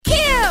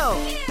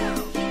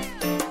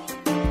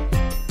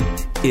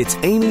It's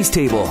Amy's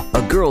Table,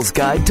 a girl's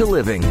guide to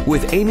living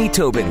with Amy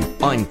Tobin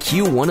on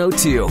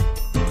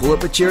Q102. Pull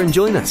up a chair and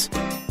join us.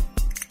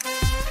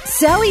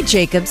 Sally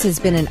Jacobs has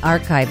been an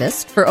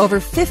archivist for over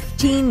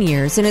 15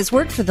 years and has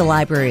worked for the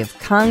Library of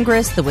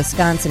Congress, the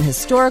Wisconsin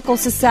Historical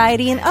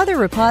Society, and other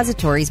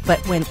repositories. But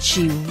what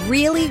she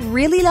really,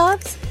 really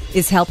loves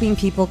is helping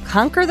people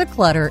conquer the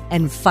clutter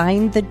and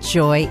find the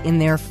joy in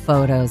their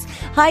photos.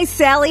 Hi,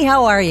 Sally.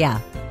 How are you?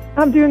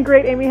 I'm doing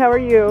great, Amy. How are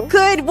you?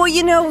 Good. Well,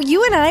 you know,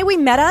 you and I, we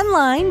met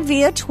online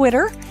via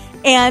Twitter.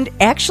 And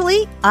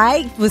actually,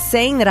 I was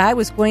saying that I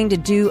was going to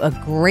do a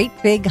great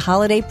big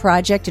holiday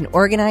project and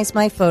organize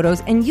my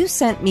photos. And you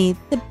sent me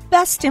the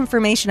best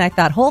information. I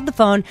thought, hold the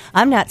phone.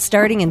 I'm not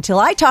starting until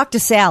I talk to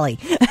Sally.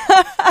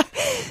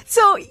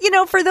 So, you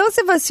know, for those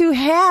of us who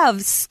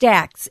have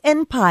stacks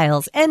and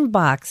piles and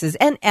boxes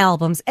and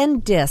albums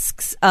and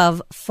discs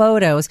of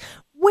photos,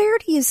 where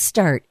do you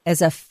start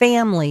as a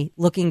family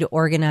looking to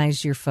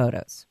organize your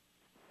photos?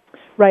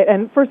 Right,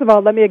 and first of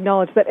all, let me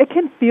acknowledge that it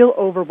can feel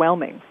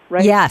overwhelming,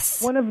 right?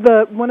 Yes. One of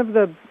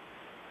the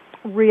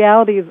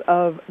realities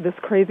of this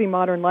crazy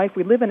modern life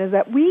we live in is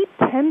that we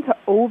tend to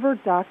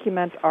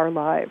over-document our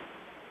lives.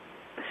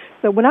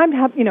 So when I'm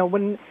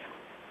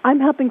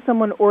helping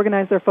someone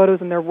organize their photos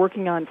and they're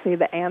working on, say,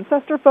 the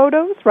ancestor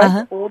photos,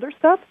 right, the older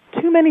stuff,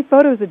 too many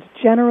photos is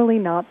generally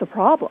not the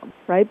problem,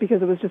 right?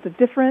 Because it was a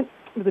different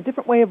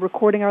way of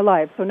recording our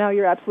lives. So now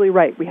you're absolutely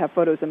right. We have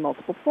photos in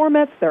multiple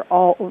formats. They're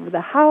all over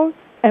the house.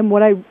 And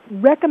what I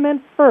recommend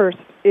first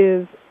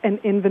is an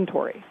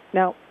inventory.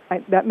 Now,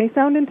 that may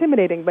sound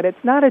intimidating, but it's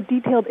not a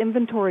detailed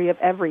inventory of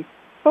every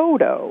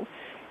photo.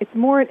 It's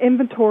more an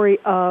inventory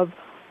of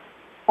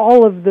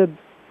all of the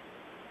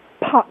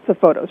pots of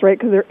photos, right?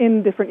 Because they're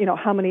in different,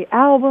 how many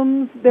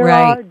albums there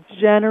are,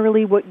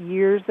 generally what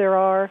years there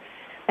are.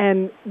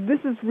 And this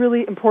is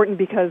really important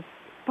because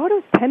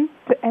photos tend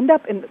to end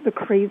up in the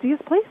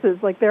craziest places.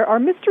 Like there are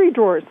mystery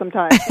drawers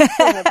sometimes that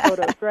still have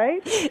photos,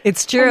 right?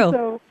 It's true. And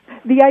so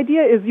the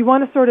idea is you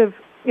want to sort of,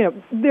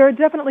 there are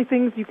definitely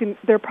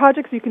there are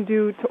projects you can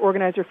do to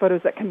organize your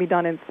photos that can be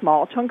done in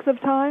small chunks of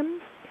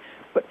time.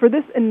 But for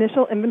this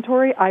initial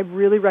inventory, I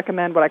really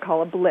recommend what I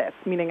call a blitz,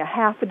 meaning a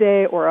half a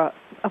day or a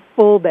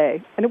full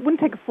day. And it wouldn't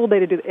take a full day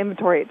to do the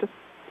inventory. It just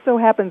so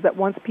happens that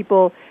once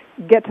people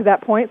get to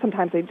that point,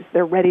 sometimes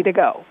they're ready to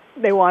go.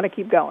 They want to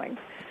keep going.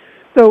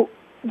 So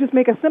just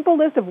make a simple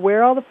list of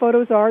where all the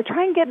photos are.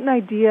 Try and get an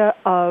idea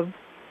of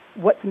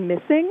what's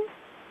missing.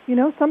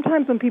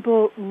 Sometimes when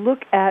people look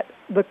at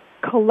the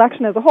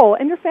collection as a whole,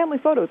 and your family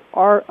photos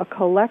are a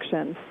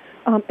collection,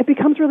 it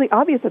becomes really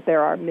obvious that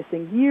there are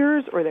missing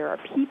years or there are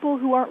people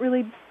who aren't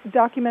really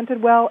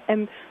documented well.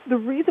 And the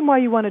reason why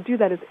you want to do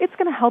that is it's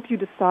going to help you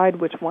decide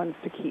which ones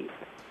to keep.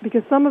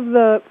 Because some of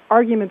the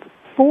arguments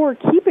for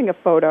keeping a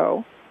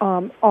photo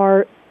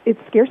are its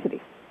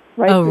scarcity.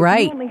 Right? Oh, so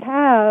right. If you only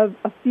have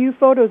a few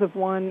photos of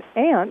one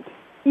aunt,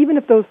 even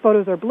if those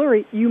photos are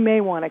blurry, you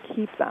may want to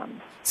keep them.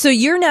 So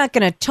you're not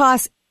going to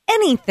toss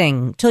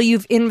anything till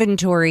you've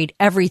inventoried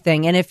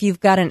everything. And if you've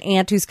got an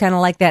aunt who's kind of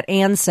like that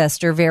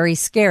ancestor, very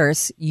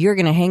scarce, you're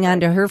going to hang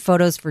on to her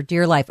photos for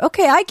dear life.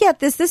 Okay, I get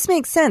this. This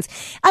makes sense.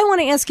 I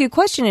want to ask you a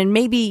question, and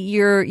maybe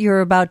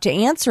you're about to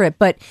answer it.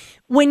 But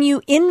when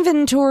you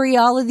inventory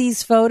all of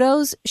these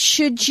photos,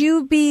 should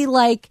you be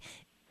like,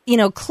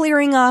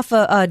 clearing off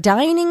a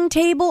dining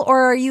table,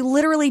 or are you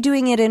literally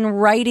doing it in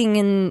writing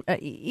and,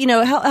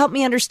 help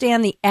me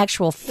understand the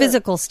actual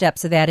physical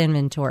steps of that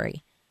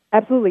inventory?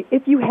 Absolutely.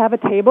 If you have a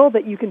table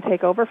that you can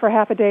take over for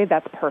half a day,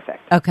 that's perfect.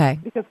 Okay.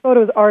 Because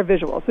photos are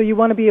visual, so you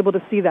want to be able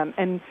to see them.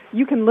 And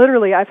you can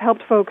I've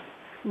helped folks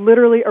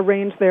literally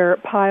arrange their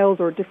piles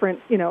or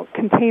different,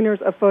 containers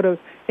of photos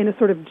in a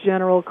sort of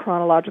general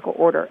chronological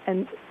order.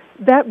 And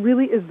that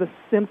really is the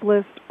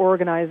simplest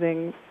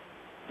organizing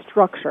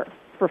structure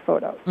for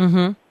photos.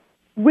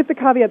 Mm-hmm. With the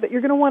caveat that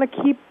you're going to want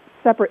to keep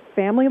separate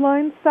family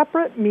lines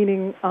separate,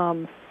 meaning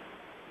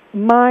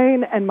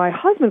mine and my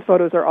husband's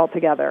photos are all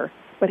together,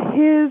 but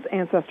his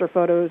ancestor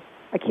photos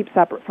I keep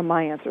separate from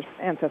my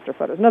ancestor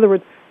photos. In other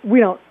words, we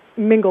don't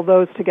mingle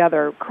those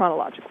together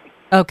chronologically.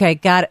 Okay,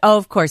 got it. Oh,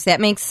 of course,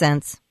 that makes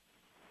sense.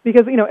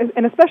 Because,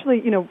 and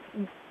especially,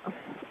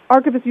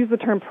 archivists use the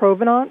term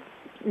provenance.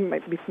 You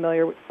might be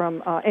familiar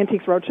from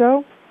Antiques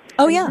Roadshow.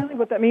 Oh, and yeah. Really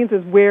what that means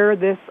is where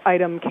this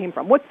item came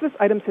from. What's this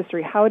item's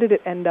history? How did it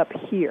end up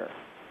here?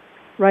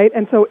 Right?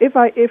 And so if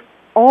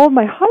all of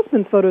my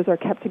husband's photos are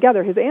kept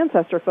together, his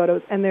ancestor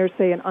photos, and there's,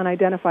 say, an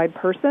unidentified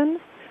person,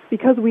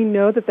 because we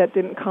know that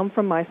didn't come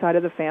from my side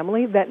of the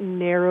family, that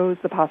narrows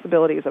the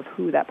possibilities of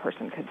who that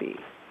person could be.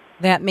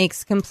 That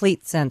makes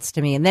complete sense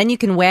to me. And then you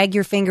can wag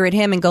your finger at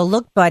him and go,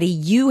 look, buddy,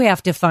 you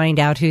have to find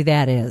out who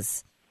that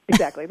is.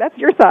 Exactly. That's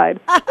your side.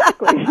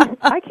 Exactly.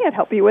 I can't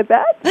help you with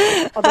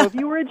that. Although if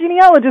you were a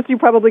genealogist, you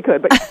probably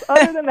could. But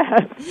other than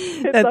that,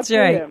 it's That's up to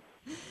right. him.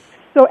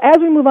 So as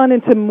we move on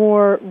into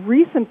more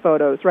recent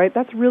photos, right,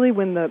 that's really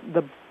when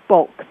the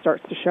bulk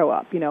starts to show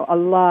up, a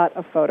lot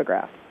of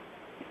photographs.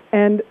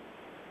 And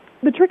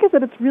the trick is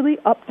that it's really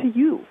up to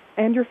you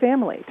and your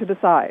family to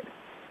decide.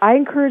 I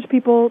encourage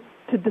people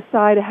to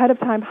decide ahead of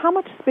time how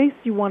much space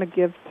you want to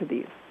give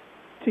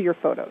to your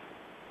photos.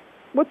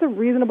 What's a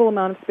reasonable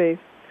amount of space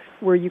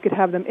where you could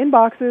have them in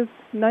boxes,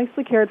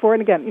 nicely cared for?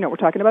 And again, we're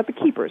talking about the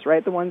keepers,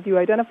 right? The ones you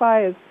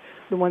identify as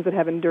the ones that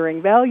have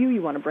enduring value.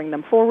 You want to bring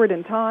them forward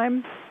in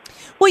time.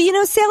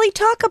 Well, Sally,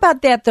 talk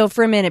about that, though,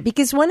 for a minute,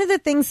 because one of the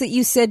things that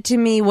you said to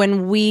me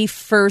when we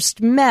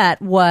first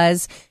met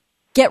was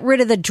get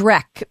rid of the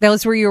dreck.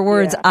 Those were your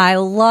words. Yeah. I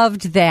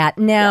loved that.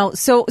 Now,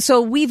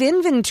 so we've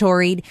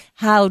inventoried.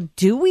 How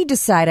do we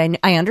decide?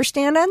 I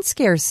understand on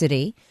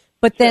scarcity,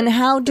 but then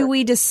how do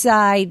we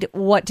decide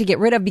what to get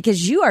rid of?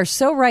 Because you are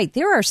so right.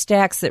 There are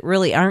stacks that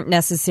really aren't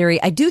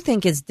necessary. I do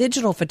think as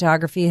digital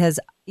photography has,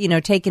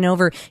 taken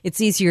over,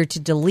 it's easier to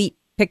delete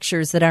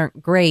pictures that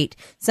aren't great.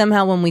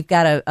 Somehow when we've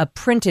got a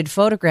printed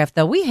photograph,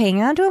 though, we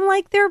hang on to them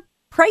like they're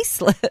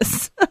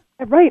priceless.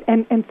 Right,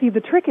 and see,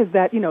 the trick is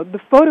that, the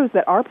photos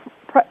that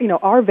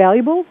are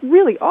valuable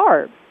really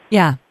are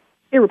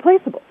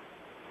irreplaceable,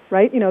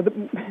 right?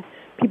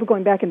 People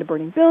going back into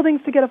burning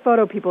buildings to get a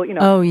photo, people,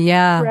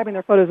 grabbing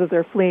their photos as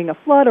they're fleeing a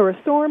flood or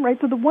a storm, right?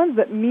 So the ones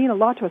that mean a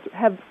lot to us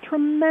have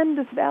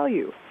tremendous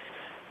value.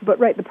 But,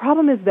 right, the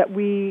problem is that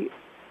we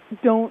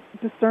don't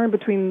discern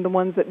between the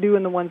ones that do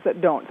and the ones that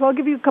don't. So I'll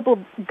give you a couple of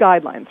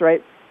guidelines, right?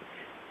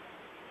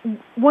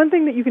 One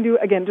thing that you can do,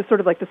 again, just sort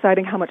of like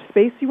deciding how much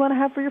space you want to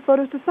have for your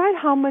photos, decide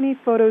how many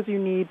photos you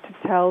need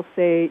to tell,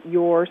 say,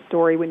 your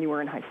story when you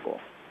were in high school,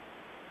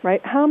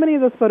 right? How many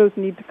of those photos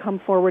need to come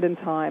forward in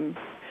time?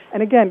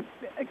 And again,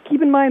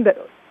 keep in mind that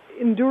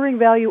enduring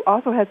value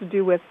also has to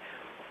do with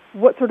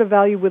what sort of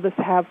value will this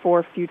have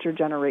for future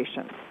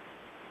generations.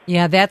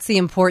 Yeah, that's the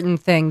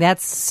important thing.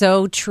 That's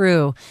so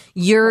true.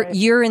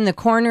 You're in the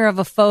corner of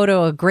a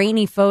photo, a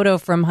grainy photo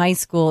from high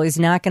school is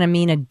not going to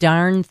mean a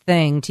darn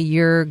thing to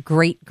your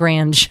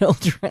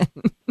great-grandchildren.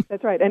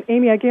 That's right. And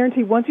Amy, I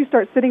guarantee once you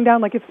start sitting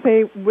down, like if,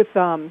 say, with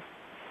the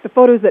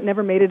photos that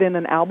never made it in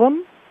an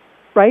album,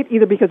 right,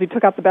 either because you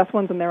took out the best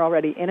ones and they're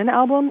already in an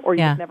album or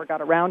you just never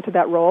got around to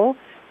that role,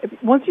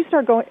 once you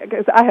start going,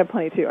 because I have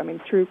plenty too,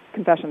 true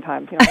confession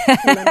time,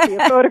 plenty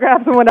of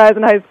photographs from when I was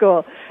in high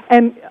school.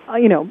 And,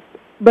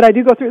 but I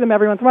do go through them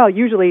every once in a while,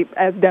 usually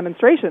as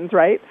demonstrations,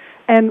 right?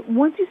 And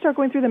once you start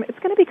going through them, it's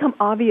going to become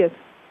obvious,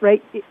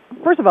 right?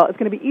 First of all, it's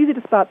going to be easy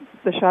to spot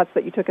the shots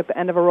that you took at the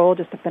end of a roll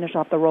just to finish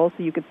off the roll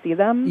so you could see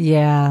them.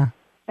 Yeah.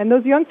 And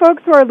those young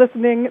folks who are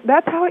listening,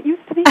 that's how it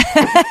used to be.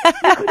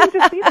 You couldn't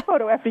just see the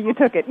photo after you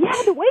took it. You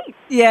had to wait.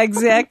 Yeah,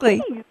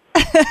 exactly.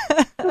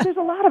 So there's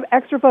a lot of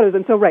extra photos.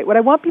 And so, right, what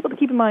I want people to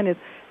keep in mind is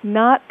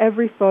not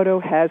every photo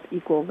has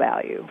equal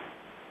value.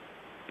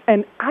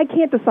 And I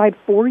can't decide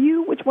for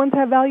you which ones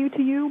have value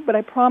to you, but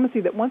I promise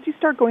you that once you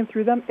start going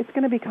through them, it's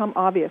going to become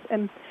obvious.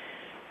 And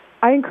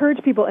I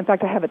encourage people, in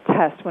fact, I have a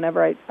test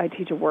whenever I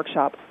teach a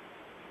workshop.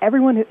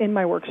 Everyone in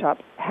my workshop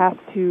has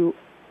to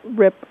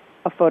rip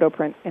a photo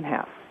print in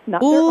half.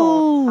 Not their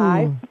own.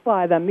 I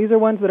supply them. These are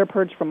ones that are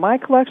purged from my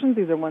collections.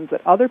 These are ones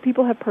that other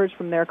people have purged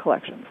from their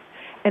collections.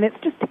 And it's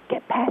just to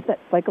get past that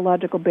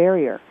psychological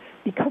barrier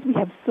because we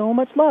have so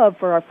much love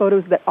for our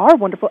photos that are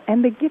wonderful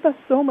and they give us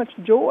so much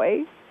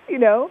joy.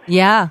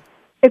 Yeah.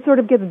 It sort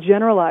of gets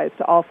generalized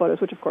to all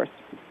photos, which, of course,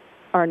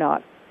 are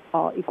not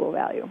all equal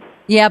value.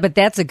 Yeah, but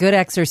that's a good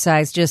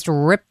exercise. Just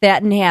rip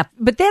that in half.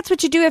 But that's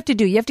what you do have to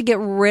do. You have to get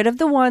rid of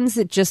the ones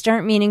that just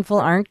aren't meaningful,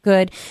 aren't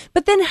good.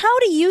 But then how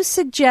do you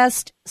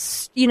suggest,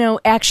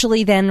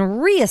 actually then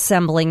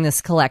reassembling this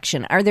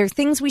collection? Are there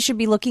things we should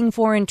be looking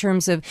for in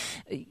terms of,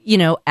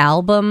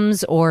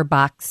 albums or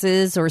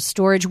boxes or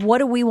storage? What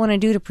do we want to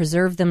do to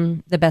preserve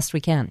them the best we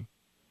can?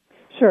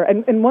 Sure,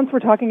 and once we're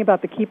talking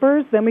about the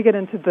keepers, then we get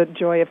into the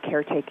joy of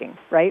caretaking,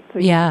 right? So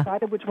you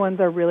decided which ones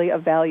are really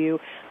of value.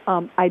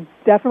 I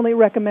definitely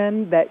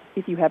recommend that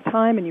if you have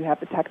time and you have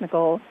the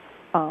technical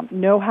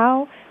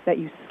know-how, that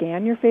you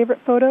scan your favorite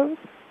photos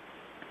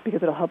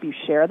because it'll help you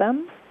share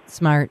them.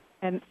 Smart.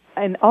 And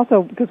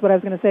also, because what I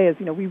was going to say is,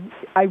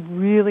 I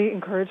really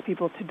encourage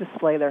people to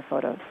display their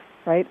photos.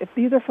 Right? If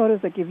these are photos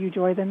that give you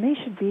joy, then they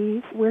should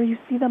be where you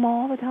see them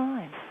all the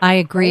time. I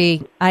agree.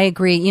 Right? I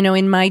agree.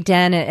 In my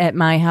den at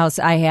my house,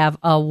 I have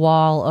a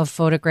wall of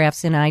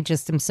photographs, and I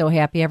just am so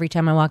happy every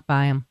time I walk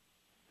by them.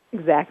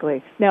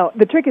 Exactly. Now,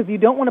 the trick is you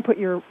don't want to put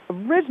your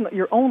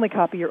only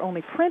copy, your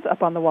only print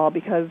up on the wall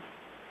because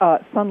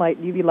sunlight,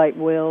 UV light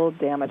will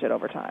damage it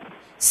over time.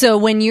 So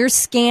when you're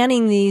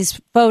scanning these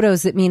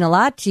photos that mean a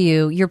lot to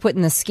you, you're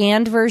putting the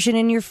scanned version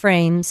in your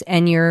frames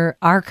and you're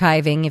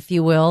archiving, if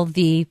you will,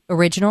 the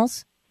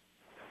originals?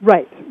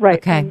 Right.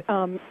 Okay.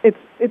 And it's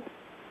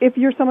if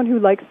you're someone who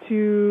likes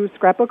to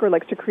scrapbook or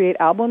likes to create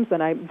albums,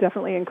 then I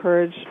definitely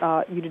encourage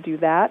you to do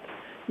that.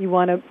 You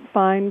want to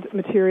find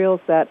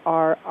materials that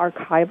are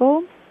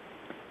archival.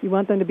 You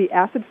want them to be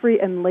acid-free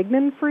and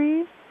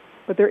lignin-free,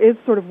 but there is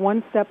sort of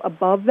one step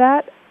above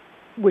that,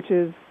 which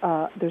is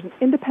there's an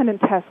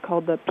independent test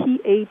called the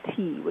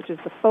PAT, which is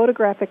the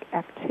Photographic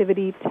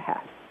Activity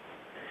Test.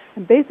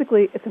 And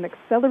basically, it's an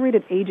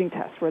accelerated aging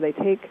test where they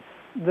take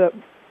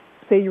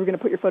say you were going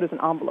to put your photos in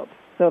envelopes.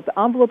 So if the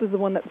envelope is the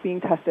one that's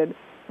being tested,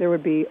 there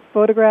would be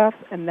photographs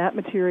and that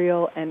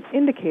material and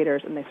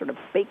indicators, and they sort of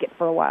bake it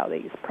for a while. They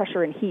use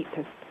pressure and heat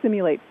to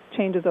simulate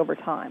changes over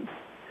time.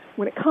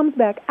 When it comes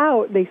back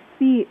out, they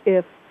see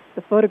if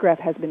the photograph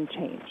has been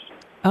changed.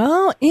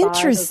 Oh,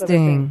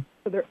 interesting.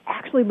 So they're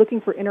actually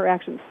looking for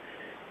interactions.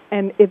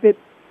 And if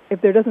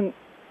there doesn't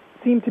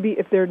seem to be,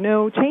 if there are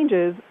no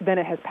changes, then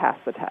it has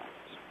passed the test.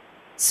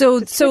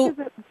 So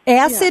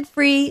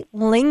acid-free,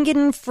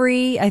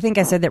 lignin-free, I think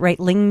I said that right,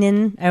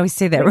 lignin. I always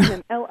say that right.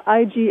 Lignin.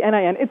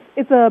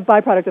 It's a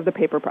byproduct of the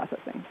paper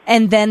processing.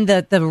 And then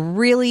the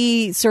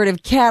really sort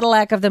of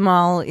Cadillac of them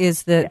all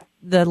is the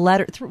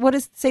letter.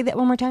 Say that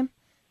one more time?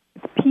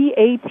 It's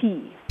PAT.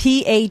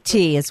 PAT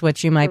is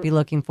what you might be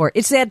looking for.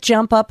 Is that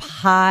jump up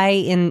high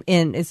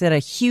is that a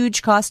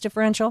huge cost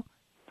differential?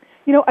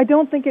 I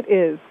don't think it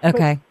is.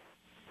 Okay.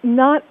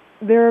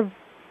 There are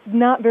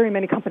not very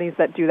many companies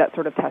that do that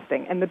sort of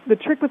testing. And the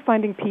trick with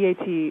finding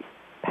PAT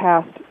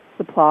past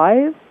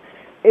supplies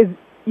is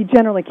you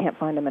generally can't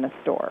find them in a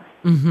store.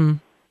 Mm-hmm.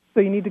 So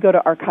you need to go to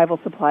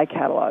archival supply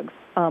catalogs.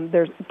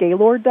 There's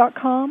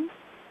Gaylord.com,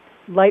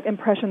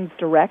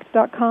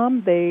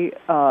 LightImpressionsDirect.com. They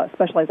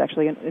specialize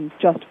actually in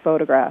just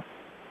photograph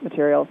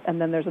materials. And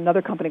then there's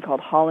another company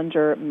called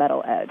Hollinger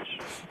Metal Edge.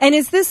 And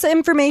is this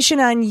information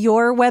on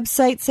your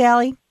website,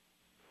 Sally?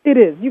 It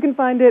is. You can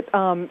find it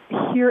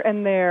here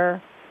and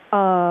there.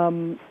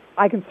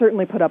 I can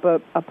certainly put up a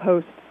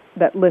post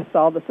that lists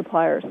all the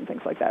suppliers and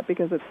things like that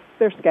because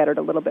they're scattered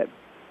a little bit.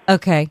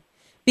 Okay.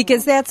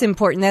 Because that's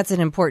important. That's an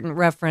important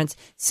reference.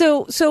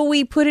 So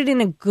we put it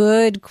in a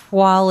good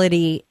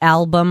quality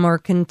album or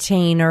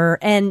container,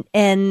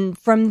 and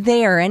from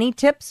there, any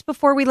tips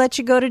before we let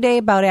you go today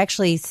about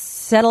actually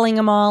settling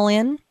them all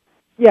in?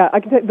 Yeah,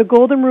 I can say the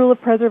golden rule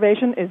of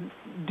preservation is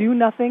do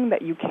nothing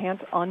that you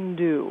can't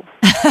undo.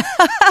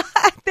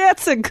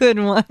 That's a good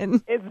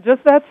one. It's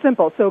just that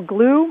simple. So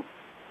glue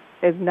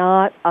is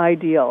not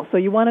ideal. So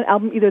you want an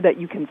album either that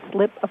you can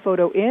slip a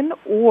photo in,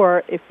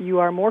 or if you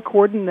are more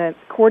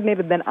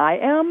coordinated than I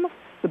am,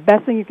 the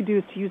best thing you can do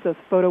is to use those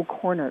photo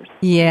corners.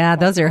 Yeah,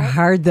 those are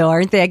hard though,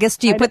 aren't they? I guess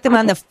do you put them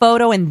on the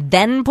photo and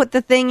then put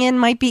the thing in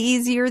might be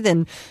easier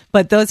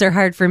but those are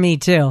hard for me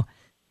too.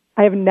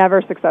 I have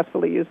never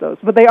successfully used those,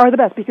 but they are the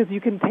best because you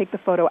can take the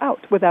photo out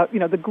without,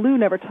 the glue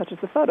never touches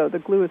the photo. The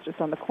glue is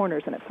just on the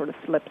corners and it sort of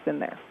slips in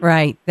there.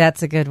 Right,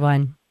 that's a good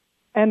one.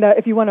 And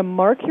if you want to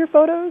mark your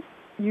photos,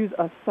 use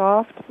a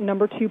soft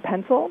number 2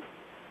 pencil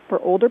for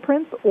older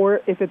prints,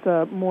 or if it's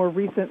a more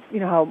recent,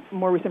 how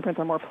more recent prints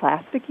are more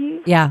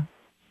plasticky. Yeah.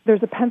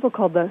 There's a pencil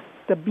called the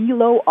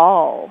Stabilo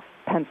All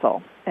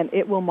pencil, and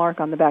it will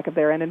mark on the back of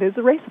there, and it is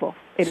erasable.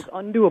 It is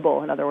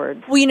undoable, in other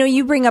words. Well,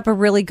 you bring up a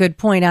really good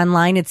point.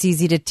 Online, it's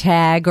easy to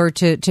tag or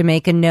to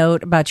make a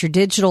note about your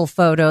digital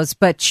photos,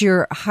 but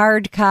your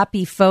hard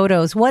copy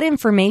photos, what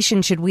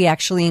information should we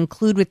actually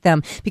include with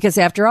them? Because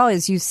after all,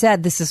 as you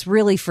said, this is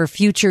really for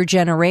future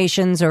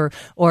generations or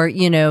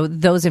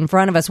those in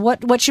front of us.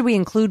 What should we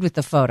include with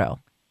the photo?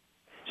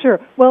 Sure.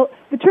 Well,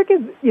 the trick is,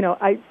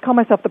 I call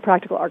myself the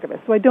Practical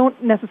Archivist, so I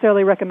don't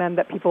necessarily recommend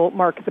that people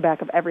mark the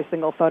back of every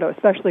single photo,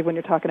 especially when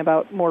you're talking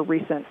about more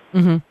recent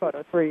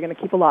photos where you're going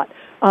to keep a lot.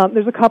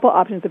 There's a couple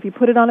options. If you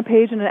put it on a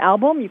page in an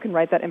album, you can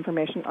write that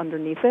information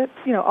underneath it.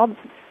 All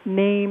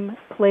name,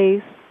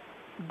 place,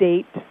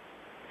 date.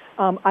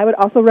 I would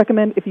also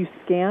recommend if you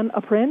scan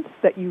a print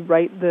that you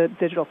write the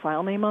digital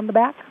file name on the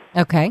back.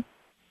 Okay.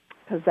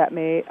 Because that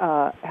may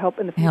help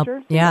in the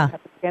future. Yeah. You don't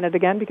have to scan it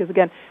again because,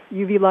 again,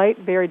 UV light,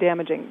 very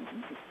damaging.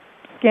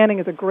 Scanning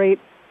is a great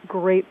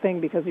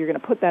thing because you're going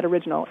to put that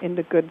original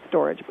into good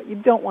storage, but you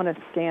don't want to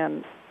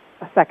scan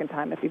a second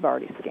time if you've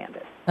already scanned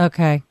it.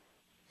 Okay.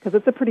 Because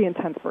it's a pretty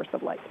intense burst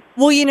of light.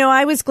 Well,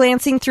 I was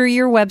glancing through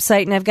your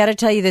website, and I've got to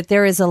tell you that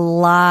there is a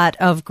lot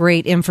of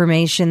great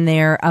information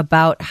there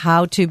about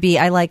how to be,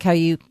 I like how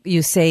you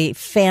say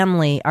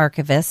family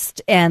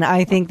archivist, and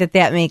I think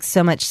that makes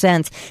so much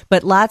sense.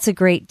 But lots of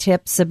great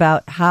tips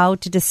about how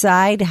to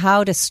decide,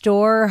 how to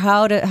store,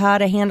 how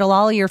to handle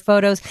all your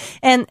photos.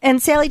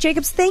 And Sally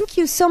Jacobs, thank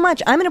you so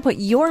much. I'm going to put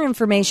your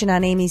information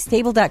on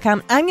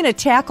amystable.com. I'm going to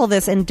tackle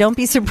this, and don't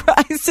be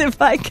surprised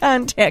if I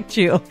contact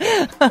you.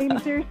 Amy,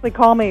 seriously,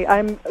 call me.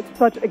 I'm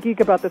such a geek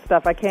about this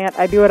stuff. I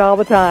do it all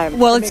the time.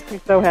 Well, it makes me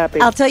so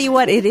happy. I'll tell you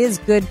what, it is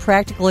good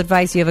practical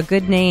advice. You have a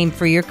good name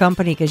for your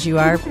company because you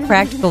are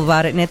practical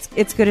about it, and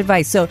it's good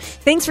advice. So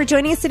thanks for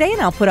joining us today, and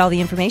I'll put all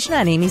the information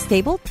on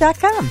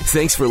amystable.com.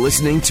 Thanks for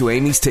listening to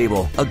Amy's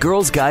Table, a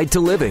girl's guide to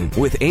living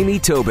with Amy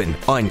Tobin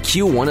on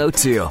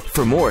Q102.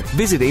 For more,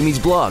 visit Amy's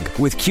blog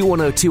with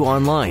Q102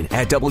 online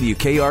at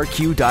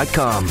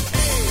WKRQ.com.